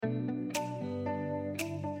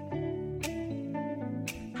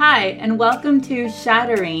Hi, and welcome to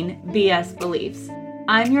Shattering BS Beliefs.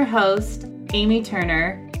 I'm your host, Amy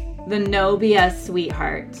Turner, the No BS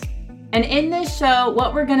Sweetheart. And in this show,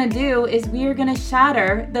 what we're going to do is we are going to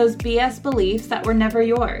shatter those BS beliefs that were never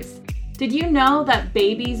yours. Did you know that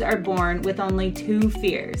babies are born with only two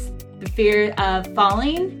fears? The fear of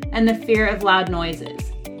falling and the fear of loud noises.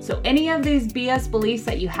 So any of these BS beliefs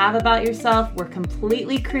that you have about yourself were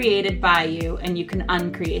completely created by you, and you can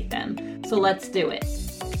uncreate them. So let's do it.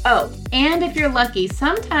 Oh, and if you're lucky,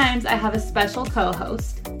 sometimes I have a special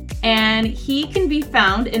co-host, and he can be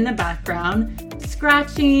found in the background,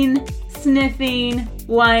 scratching, sniffing,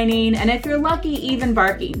 whining, and if you're lucky, even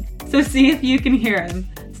barking. So see if you can hear him.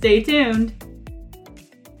 Stay tuned.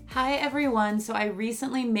 Hi everyone. So I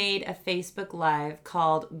recently made a Facebook Live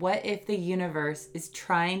called What If the Universe is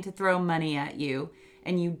Trying to Throw Money at You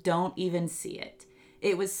and You Don't Even See It?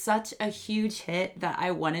 It was such a huge hit that I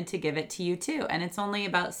wanted to give it to you too. And it's only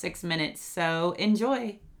about 6 minutes, so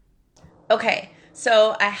enjoy. Okay,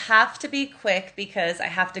 so I have to be quick because I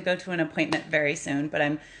have to go to an appointment very soon, but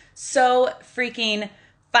I'm so freaking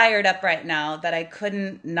fired up right now that I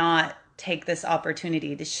couldn't not take this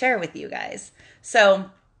opportunity to share with you guys. So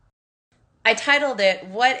I titled it,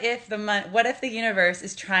 What if the universe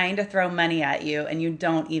is trying to throw money at you and you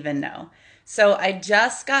don't even know? So I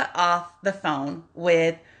just got off the phone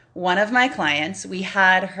with one of my clients. We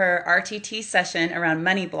had her RTT session around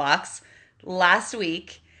money blocks last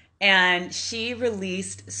week, and she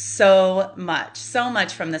released so much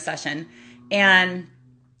from the session. And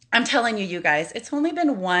I'm telling you guys, it's only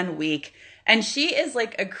been 1 week, and she is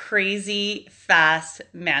like a crazy fast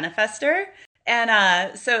manifester.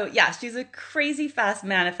 And so yeah, she's a crazy fast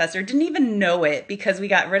manifester. Didn't even know it because we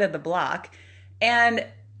got rid of the block. And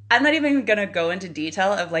I'm not even going to go into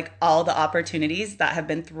detail of like all the opportunities that have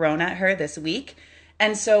been thrown at her this week.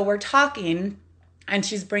 And so we're talking, and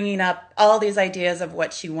she's bringing up all these ideas of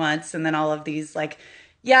what she wants. And then all of these like,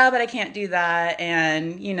 yeah, but I can't do that.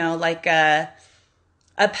 And, you know, like a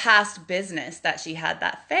past business that she had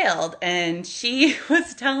that failed. And she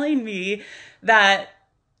was telling me that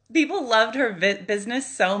people loved her business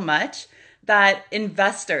so much that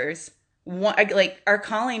investors are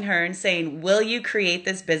calling her and saying, will you create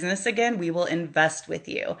this business again? We will invest with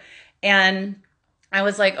you. And I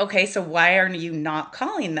was like, okay, so why are you not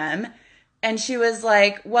calling them? And she was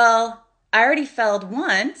like, well, I already failed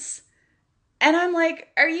once. And I'm like,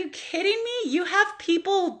 are you kidding me? You have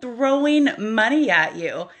people throwing money at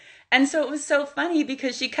you. And so it was so funny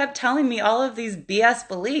because she kept telling me all of these BS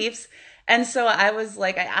beliefs. And so I was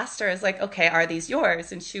like, I asked her, I was like, okay, are these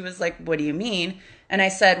yours? And she was like, what do you mean? And I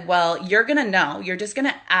said, well, you're going to know. You're just going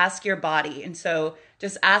to ask your body. And so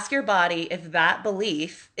just ask your body if that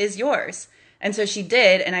belief is yours. And so she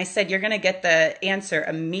did. And I said, you're going to get the answer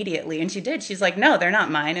immediately. And she did. She's like, no, they're not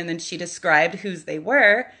mine. And then she described whose they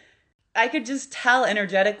were. I could just tell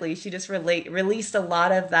energetically. She just released a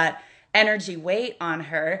lot of that energy weight on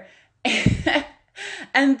her.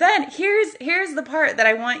 And then here's the part that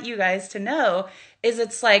I want you guys to know is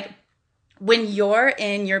it's like when you're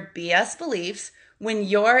in your BS beliefs, when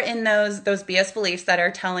you're in those BS beliefs that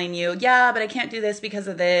are telling you, yeah, but I can't do this because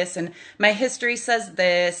of this, and my history says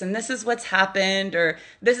this, and this is what's happened, or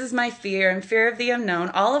this is my fear and fear of the unknown,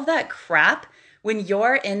 all of that crap, when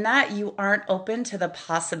you're in that, you aren't open to the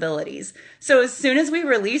possibilities. So as soon as we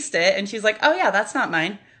released it, and she's like, oh yeah, that's not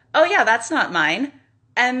mine. Oh yeah, that's not mine.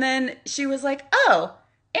 And then she was like, oh,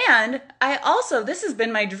 and I also, this has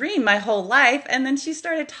been my dream my whole life. And then she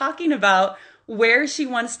started talking about where she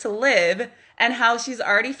wants to live and how she's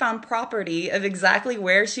already found property of exactly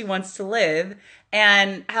where she wants to live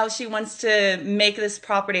and how she wants to make this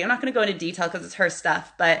property. I'm not going to go into detail because it's her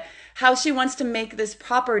stuff, but how she wants to make this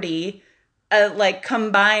property a like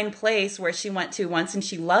combined place where she went to once and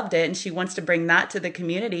she loved it and she wants to bring that to the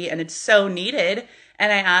community and it's so needed.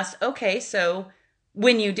 And I asked, okay, so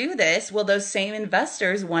when you do this, will those same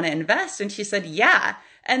investors want to invest? And she said, yeah.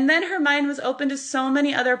 And then her mind was open to so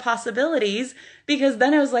many other possibilities because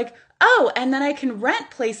then I was like, oh, and then I can rent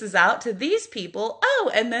places out to these people. Oh,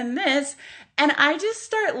 and then this. And I just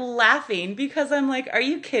start laughing because I'm like, are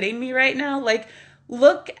you kidding me right now? Like,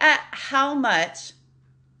 look at how much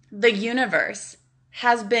the universe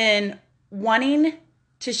has been wanting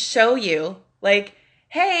to show you, like,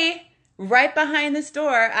 hey, right behind this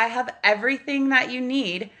door, I have everything that you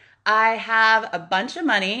need. I have a bunch of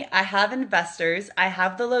money. I have investors. I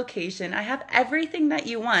have the location. I have everything that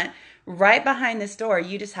you want right behind this door.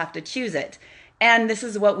 You just have to choose it. And this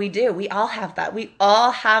is what we do. We all have that. We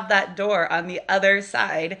all have that door on the other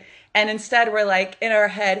side. And instead we're like in our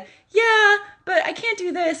head, yeah, but I can't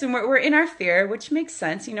do this. And we're in our fear, which makes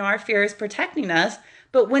sense. Our fear is protecting us.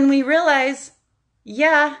 But when we realize,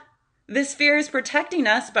 yeah, this fear is protecting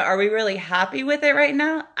us, but are we really happy with it right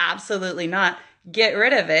now? Absolutely not. Get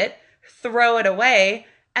rid of it, throw it away,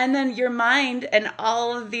 and then your mind and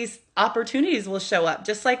all of these opportunities will show up,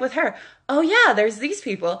 just like with her. Oh yeah, there's these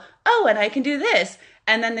people. Oh, and I can do this.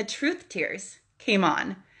 And then the truth tears came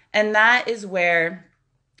on. And that is where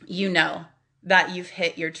you know that you've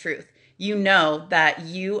hit your truth. You know that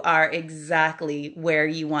you are exactly where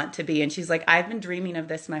you want to be. And she's like, I've been dreaming of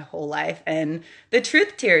this my whole life. And the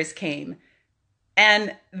truth tears came.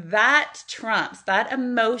 And that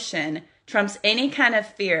emotion trumps any kind of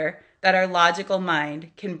fear that our logical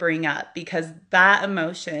mind can bring up, because that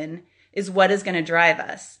emotion is what is going to drive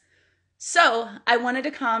us. So I wanted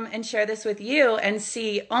to come and share this with you and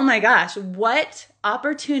see, oh my gosh, what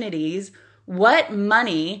opportunities, what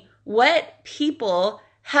money, what people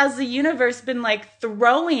has the universe been like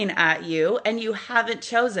throwing at you and you haven't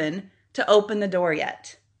chosen to open the door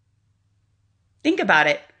yet? Think about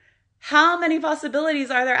it. How many possibilities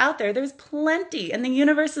are there out there? There's plenty. And the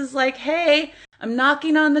universe is like, hey, I'm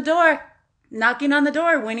knocking on the door. Knocking on the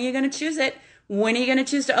door. When are you going to choose it? When are you going to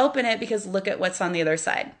choose to open it? Because look at what's on the other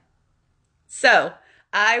side. So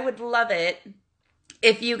I would love it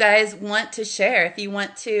if you guys want to share, if you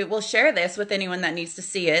want to, well, share this with anyone that needs to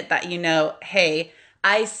see it, that hey,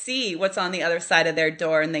 I see what's on the other side of their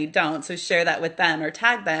door and they don't. So share that with them or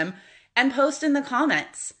tag them and post in the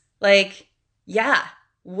comments. Like, yeah,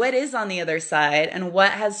 what is on the other side and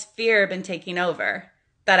what has fear been taking over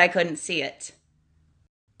that I couldn't see it?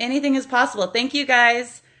 Anything is possible. Thank you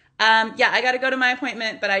guys. I got to go to my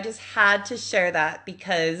appointment, but I just had to share that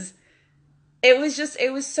because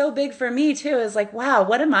it was so big for me too. It was like, wow,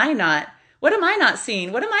 what am I not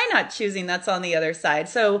seeing? What am I not choosing that's on the other side?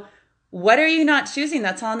 So what are you not choosing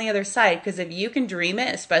that's on the other side? Because if you can dream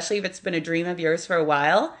it, especially if it's been a dream of yours for a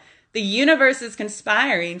while, the universe is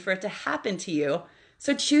conspiring for it to happen to you.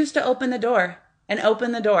 So choose to open the door. And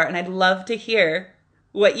I'd love to hear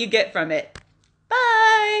what you get from it.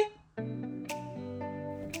 Bye.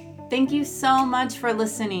 Thank you so much for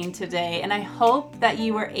listening today. And I hope that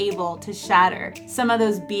you were able to shatter some of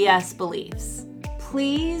those BS beliefs.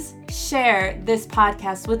 Please share this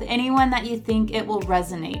podcast with anyone that you think it will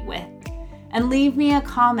resonate with. And leave me a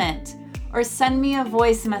comment or send me a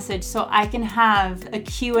voice message so I can have a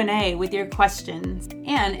Q&A with your questions.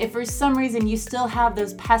 And if for some reason you still have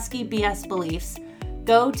those pesky BS beliefs,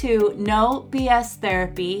 go to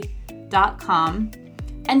nobstherapy.com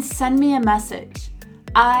and send me a message.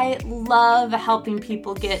 I love helping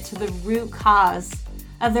people get to the root cause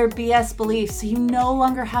of their BS beliefs so you no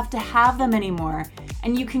longer have to have them anymore.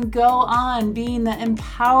 And you can go on being the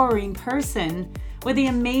empowering person with the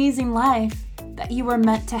amazing life that you were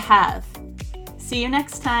meant to have. See you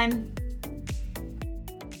next time.